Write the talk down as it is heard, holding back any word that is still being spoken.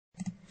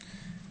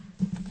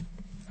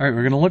All right,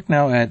 we're going to look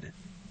now at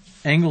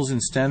angles in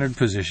standard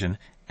position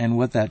and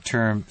what that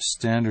term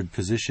standard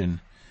position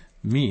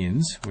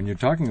means when you're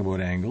talking about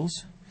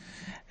angles.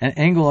 An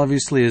angle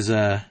obviously is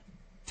a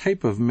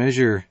type of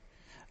measure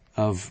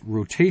of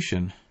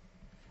rotation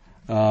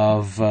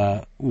of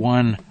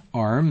one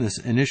arm, this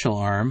initial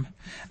arm,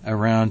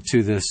 around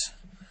to this,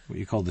 what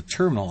you call the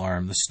terminal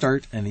arm, the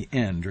start and the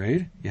end,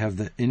 right? You have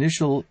the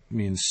initial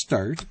means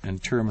start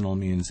and terminal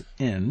means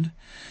end.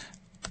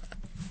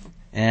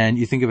 And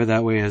you think of it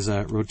that way as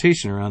a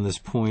rotation around this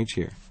point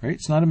here, right?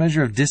 It's not a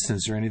measure of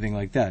distance or anything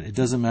like that. It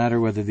doesn't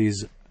matter whether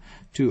these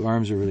two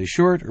arms are really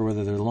short or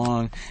whether they're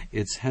long.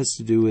 It has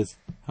to do with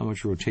how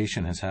much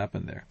rotation has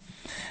happened there.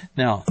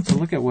 Now, to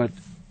look at what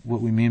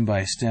we mean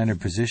by standard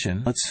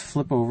position, let's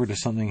flip over to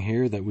something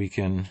here that we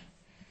can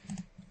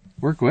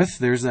work with.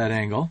 There's that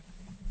angle.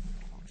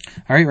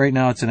 All right, right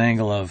now it's an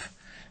angle of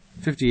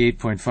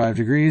 58.5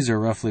 degrees or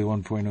roughly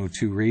 1.02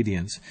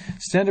 radians.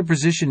 Standard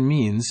position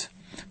means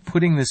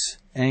putting this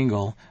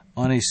angle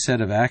on a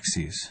set of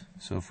axes.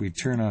 So if we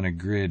turn on a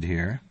grid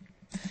here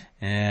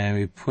and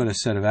we put a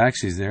set of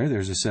axes there,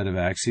 there's a set of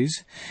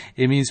axes.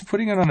 It means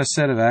putting it on a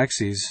set of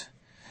axes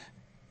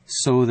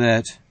so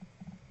that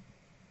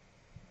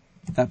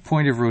that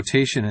point of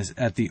rotation is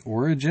at the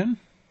origin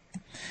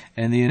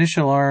and the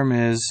initial arm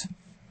is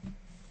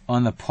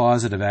on the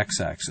positive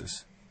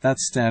x-axis.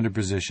 That's standard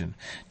position.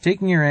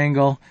 Taking your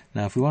angle,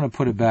 now if we want to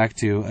put it back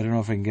to, I don't know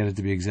if I can get it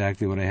to be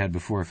exactly what I had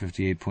before,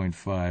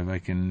 58.5. I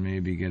can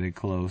maybe get it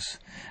close.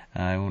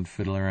 I won't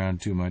fiddle around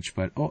too much,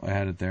 but oh, I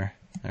had it there.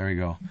 There we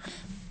go.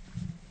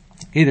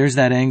 Okay, there's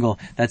that angle.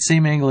 That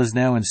same angle is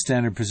now in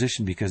standard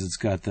position because it's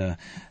got the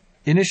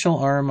initial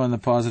arm on the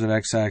positive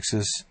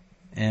x-axis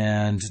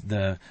and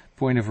the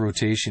point of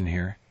rotation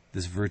here,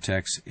 this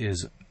vertex,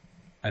 is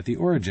at the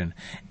origin.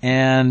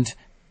 And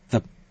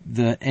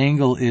the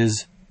angle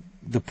is,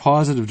 the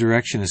positive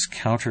direction is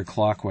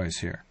counterclockwise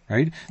here,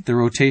 right? The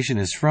rotation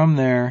is from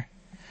there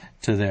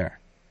to there.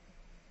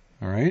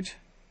 All right?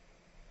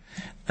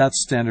 That's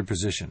standard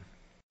position.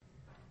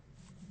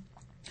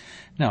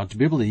 Now, to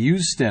be able to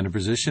use standard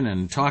position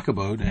and talk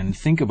about and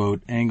think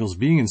about angles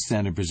being in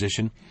standard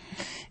position,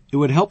 it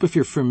would help if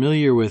you're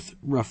familiar with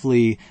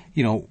roughly,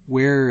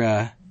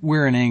 where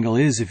an angle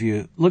is if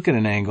you look at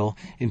an angle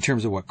in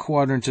terms of what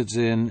quadrant it's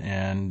in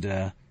and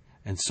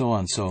so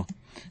on. So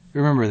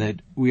remember that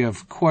we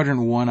have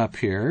quadrant 1 up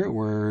here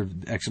where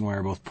x and y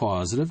are both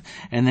positive,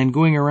 and then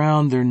going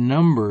around they're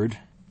numbered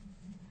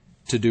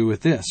to do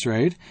with this,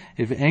 right?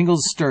 If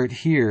angles start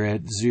here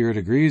at 0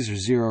 degrees or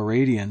 0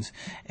 radians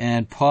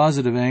and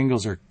positive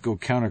angles go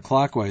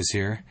counterclockwise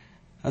here,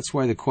 that's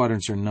why the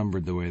quadrants are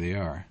numbered the way they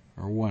are,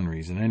 or one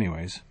reason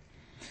anyways.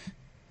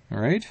 All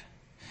right?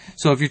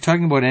 So if you're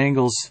talking about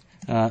angles,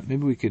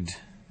 maybe we could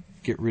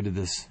get rid of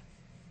this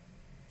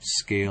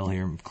scale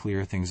here and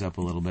clear things up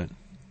a little bit.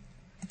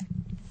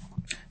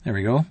 There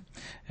we go.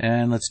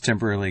 And let's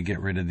temporarily get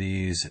rid of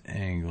these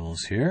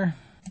angles here.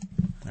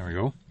 There we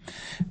go.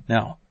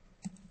 Now,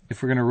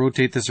 if we're going to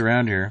rotate this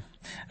around here,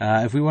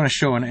 if we want to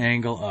show an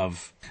angle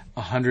of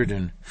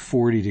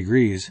 140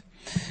 degrees,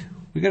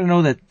 we got to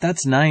know that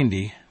that's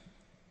 90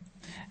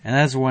 and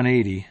that's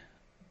 180.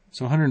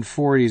 So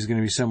 140 is going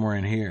to be somewhere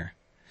in here.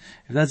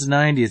 If that's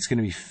 90, it's going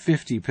to be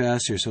 50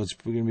 past here, so it's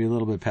going to be a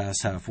little bit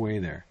past halfway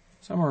there.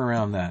 Somewhere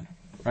around that,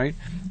 right?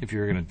 If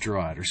you're going to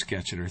draw it or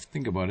sketch it or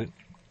think about it.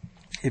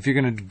 If you're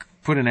going to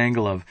put an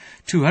angle of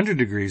 200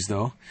 degrees,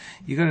 though,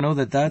 you got to know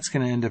that that's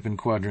going to end up in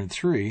quadrant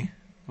 3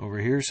 over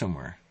here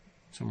somewhere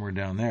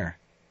down there.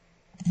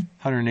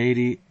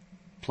 180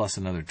 plus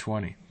another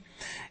 20.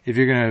 If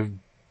you're going to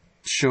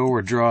show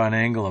or draw an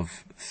angle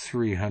of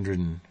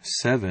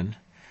 307,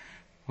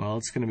 well,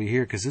 it's going to be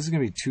here because this is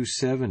going to be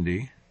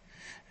 270,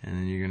 and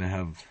then you're going to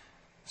have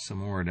some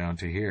more down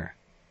to here.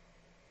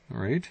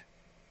 All right?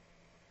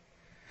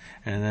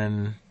 And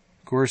then,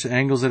 of course,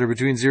 angles that are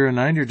between 0 and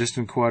 90 are just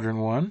in quadrant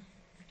 1.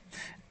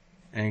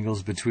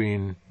 Angles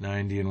between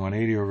 90 and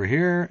 180 over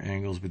here.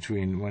 Angles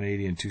between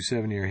 180 and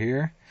 270 are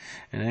here.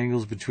 And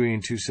angles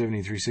between 270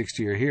 and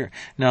 360 are here.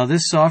 Now,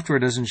 this software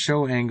doesn't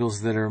show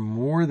angles that are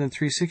more than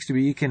 360, but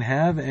you can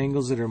have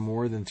angles that are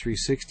more than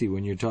 360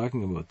 when you're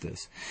talking about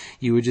this.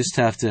 You would just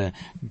have to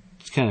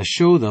kind of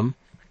show them.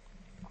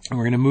 And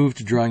we're going to move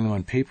to drawing them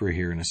on paper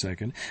here in a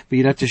second. But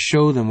you'd have to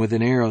show them with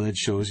an arrow that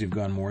shows you've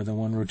gone more than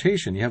one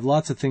rotation. You have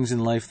lots of things in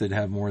life that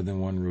have more than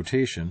one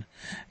rotation.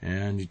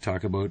 And you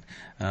talk about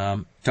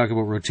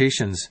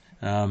rotations.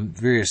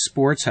 Various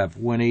sports have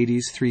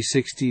 180s,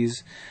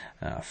 360s,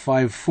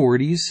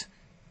 540s,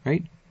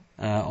 right?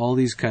 All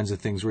these kinds of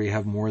things where you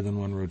have more than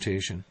one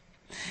rotation.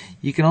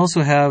 You can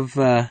also have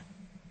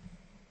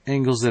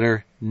angles that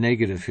are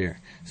negative here.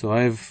 So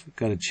I've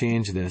got to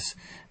change this.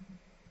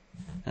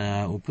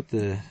 We'll put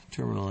the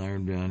terminal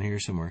arm down here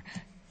somewhere.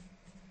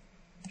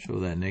 Show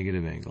that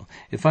negative angle.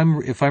 If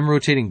I'm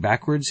rotating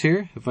backwards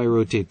here, if I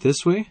rotate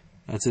this way,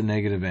 that's a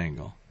negative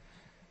angle.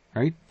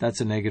 Right? That's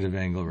a negative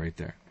angle right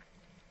there.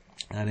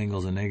 That angle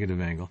is a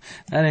negative angle.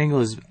 That angle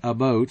is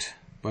about,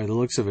 by the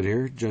looks of it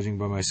here, judging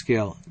by my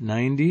scale,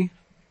 90.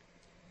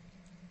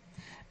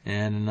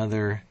 and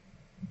another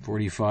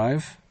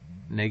 45,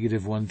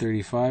 negative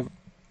 135.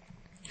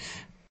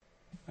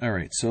 All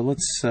right, so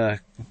let's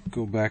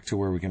go back to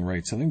where we can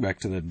write something, back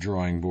to the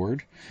drawing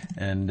board,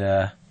 and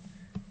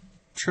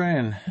try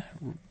and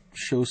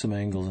show some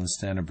angles in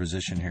standard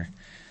position here.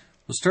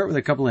 We'll start with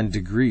a couple in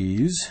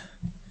degrees.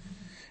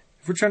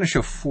 If we're trying to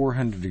show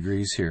 400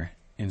 degrees here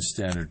in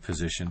standard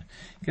position,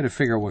 you got to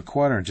figure out what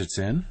quadrant it's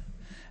in,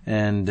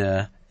 and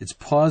it's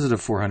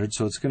positive 400,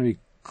 so it's going to be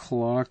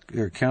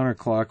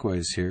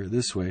counterclockwise here,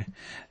 this way.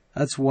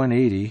 That's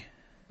 180.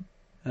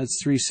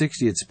 That's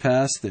 360. It's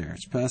past there.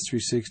 It's past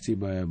 360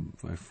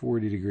 by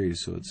 40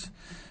 degrees, so it's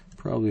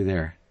probably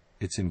there.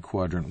 It's in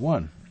quadrant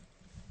 1.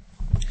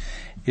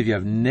 If you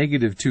have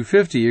negative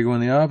 250, you're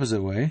going the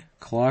opposite way,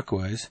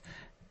 clockwise.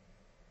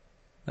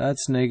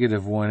 That's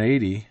negative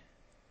 180.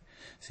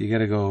 So you got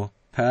to go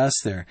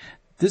past there.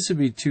 This would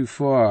be too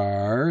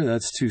far.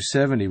 That's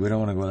 270. We don't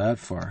want to go that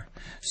far.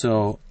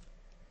 So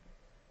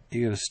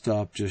you got to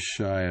stop just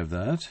shy of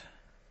that.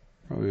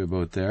 Probably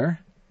about there.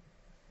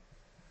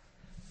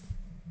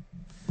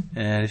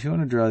 And if you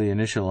want to draw the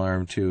initial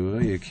arm too,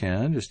 you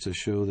can, just to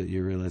show that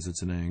you realize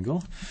it's an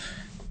angle.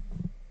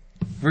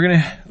 We're going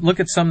to look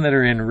at some that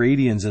are in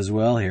radians as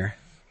well here.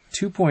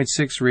 2.6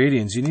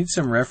 radians, you need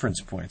some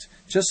reference points.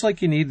 Just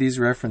like you need these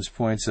reference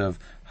points of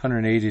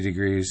 180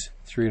 degrees,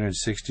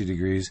 360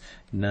 degrees,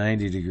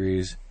 90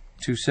 degrees,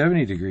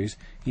 270 degrees,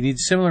 you need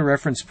similar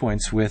reference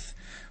points with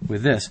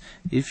this.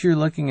 If you're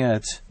looking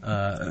at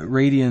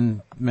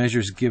radian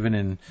measures given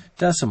in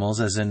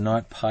decimals, as in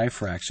not pi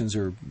fractions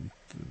or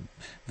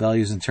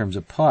values in terms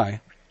of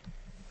pi,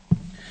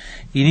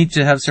 you need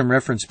to have some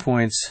reference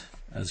points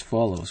as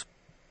follows.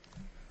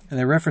 And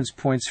the reference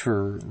points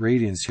for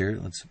radians here,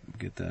 let's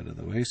get that out of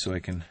the way so I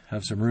can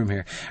have some room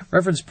here.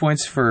 Reference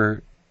points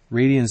for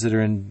radians that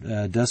are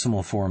in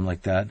decimal form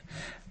like that.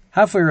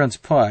 Halfway around's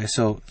pi,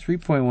 so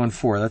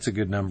 3.14, that's a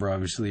good number,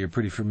 obviously you're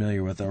pretty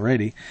familiar with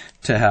already,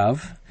 to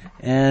have.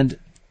 And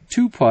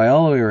 2 pi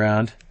all the way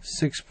around,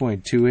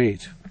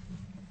 6.28.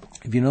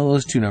 If you know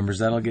those two numbers,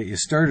 that'll get you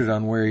started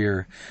on where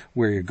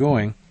you're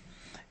going.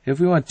 If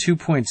we want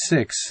 2.6,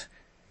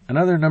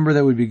 another number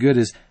that would be good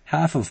is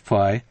half of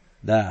pi,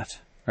 that,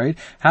 right?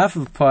 Half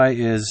of pi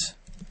is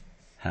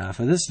half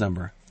of this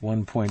number,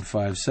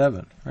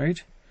 1.57,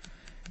 right?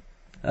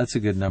 That's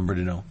a good number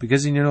to know,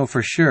 because you know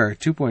for sure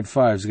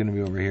 2.5 is going to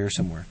be over here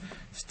somewhere.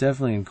 It's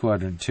definitely in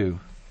quadrant 2.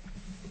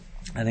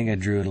 I think I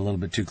drew it a little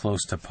bit too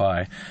close to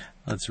pi.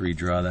 Let's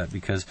redraw that,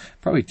 because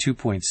probably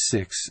 2.6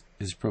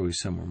 is probably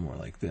somewhere more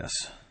like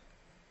this.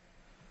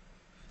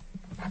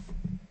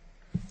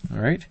 All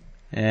right,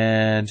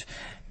 and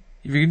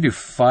if you can do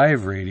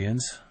 5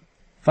 radians,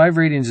 5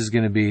 radians is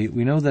going to be,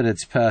 we know that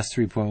it's past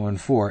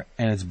 3.14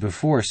 and it's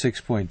before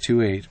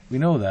 6.28. We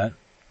know that.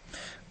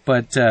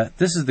 But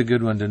this is the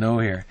good one to know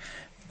here.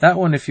 That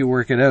one, if you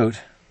work it out,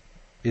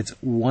 it's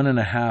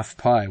 1.5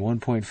 pi,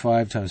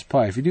 1.5 times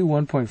pi. If you do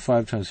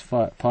 1.5 times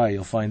pi,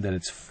 you'll find that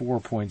it's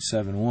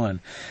 4.71.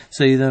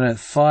 So then that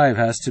 5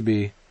 has to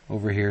be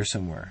over here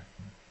somewhere,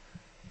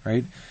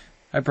 right?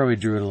 I probably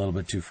drew it a little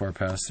bit too far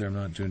past there. I'm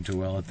not doing too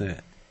well at the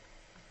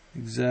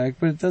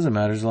exact, but it doesn't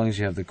matter as long as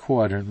you have the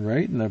quadrant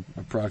right and the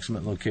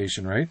approximate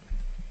location right.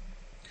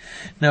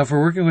 Now, if we're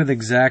working with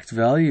exact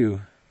value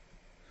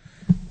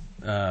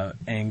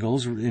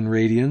angles in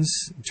radians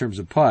in terms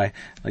of pi,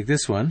 like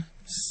this one,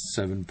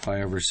 7 pi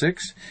over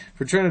 6. If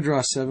we're trying to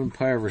draw 7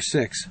 pi over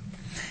 6,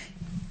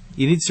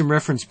 you need some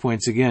reference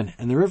points again.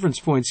 And the reference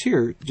points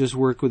here just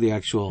work with the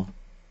actual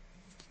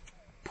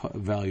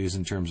values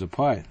in terms of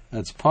pi.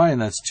 That's pi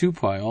and that's 2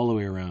 pi all the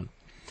way around.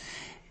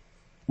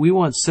 We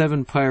want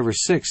 7 pi over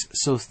 6,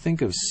 so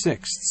think of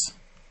sixths,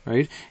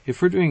 right?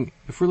 If we're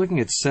looking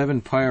at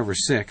 7 pi over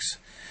 6,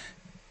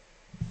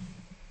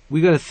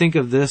 we got to think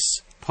of this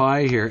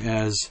pi here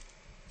as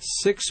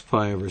 6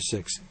 pi over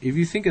 6. If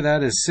you think of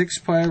that as 6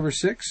 pi over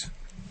 6,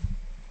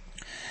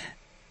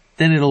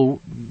 then it'll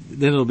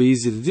be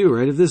easy to do,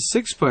 right? If this is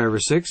 6 pi over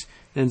 6,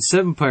 then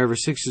 7 pi over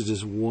 6 is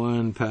just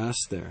one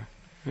past there,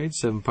 right?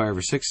 7 pi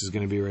over 6 is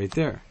going to be right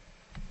there.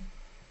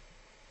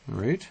 All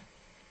right?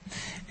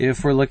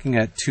 If we're looking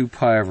at 2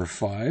 pi over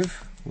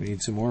 5, we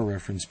need some more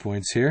reference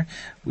points here.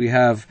 We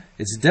have,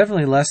 it's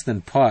definitely less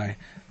than pi,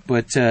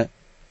 but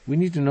we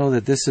need to know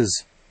that this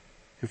is,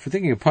 if we're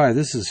thinking of pi,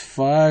 this is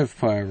 5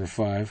 pi over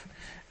 5,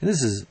 and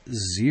this is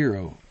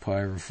 0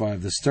 pi over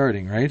 5, the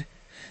starting, right?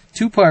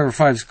 2 pi over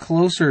 5 is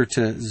closer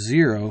to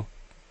 0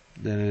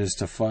 than it is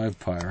to 5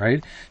 pi,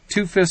 right?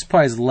 2/5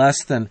 pi is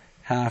less than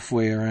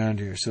halfway around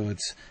here, so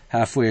it's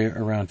halfway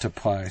around to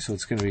pi, so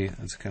it's going to be,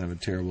 that's kind of a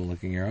terrible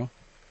looking arrow.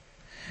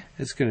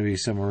 It's going to be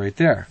somewhere right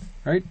there,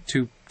 right?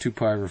 2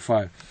 pi over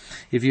 5.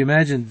 If you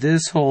imagine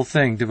this whole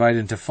thing divided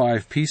into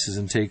 5 pieces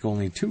and take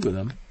only 2 of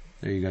them,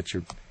 there you got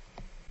your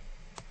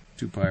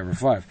 2 pi over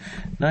 5.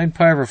 9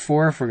 pi over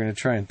 4, if we're going to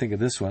try and think of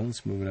this one,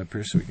 let's move it up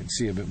here so we can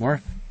see a bit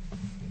more.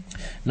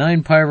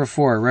 9 pi over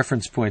 4,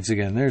 reference points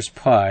again. There's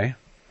pi,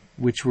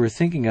 which we're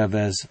thinking of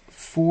as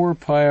 4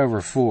 pi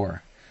over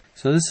 4.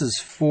 So this is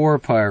 4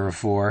 pi over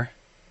 4,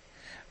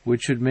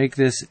 which would make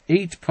this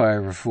 8 pi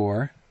over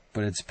 4,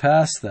 but it's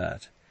past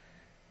that.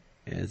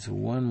 It's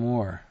one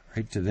more,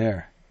 right to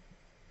there.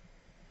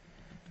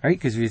 Right?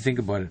 Because if you think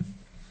about it,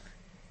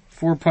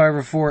 4 pi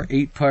over 4,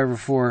 8 pi over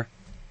 4,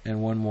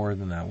 and one more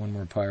than that. One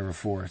more pi over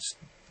 4. It's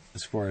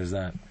as far as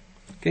that.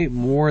 Okay,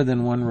 more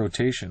than one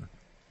rotation.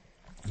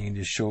 You can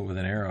just show it with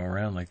an arrow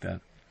around like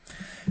that.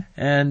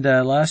 And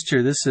last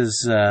year, this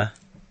is, I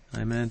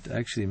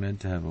actually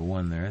meant to have a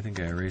 1 there. I think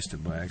I erased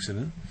it by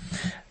accident.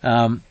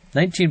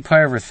 19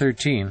 pi over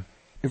 13.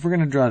 If we're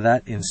going to draw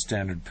that in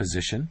standard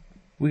position,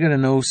 we got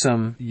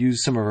to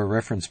use some of our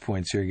reference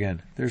points here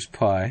again. There's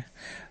pi.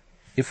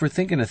 If we're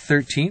thinking of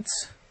 13ths,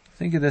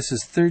 think of this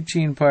as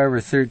 13 pi over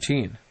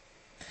 13.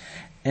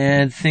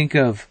 And think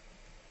of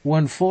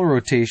one full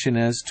rotation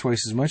as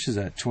twice as much as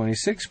that,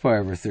 26 pi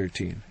over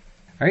 13.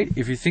 All right?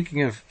 If you're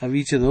thinking of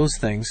each of those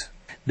things,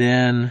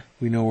 then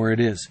we know where it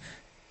is.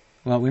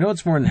 Well, we know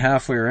it's more than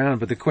halfway around,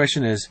 but the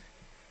question is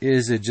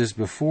it just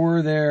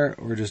before there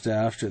or just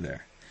after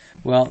there?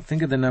 Well,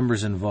 think of the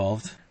numbers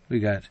involved. We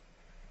got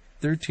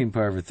 13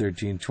 pi over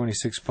 13,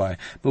 26 pi,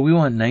 but we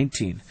want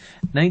 19.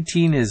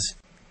 19 is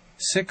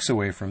 6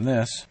 away from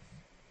this,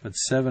 but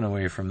 7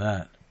 away from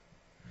that.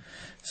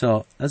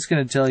 So that's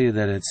going to tell you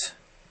that it's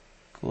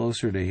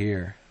closer to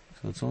here.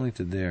 So it's only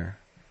to there,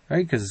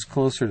 right? Because it's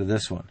closer to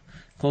this one.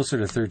 Closer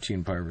to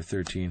 13 pi over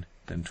 13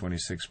 than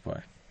 26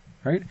 pi,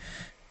 right?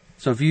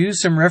 So if you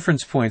use some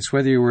reference points,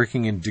 whether you're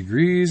working in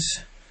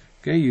degrees,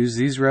 okay, use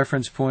these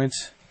reference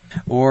points.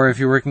 Or if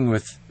you're working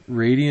with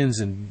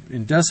radians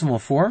in decimal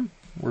form,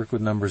 work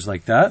with numbers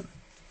like that.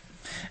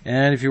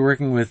 And if you're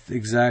working with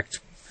exact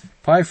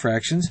pi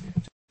fractions,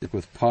 stick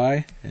with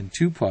pi and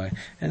 2 pi,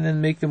 and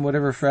then make them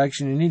whatever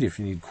fraction you need. If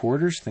you need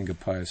quarters, think of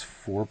pi as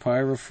 4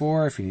 pi over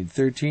 4. If you need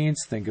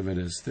 13ths, think of it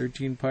as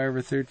 13 pi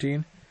over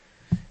 13.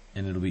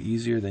 And it'll be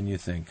easier than you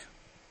think.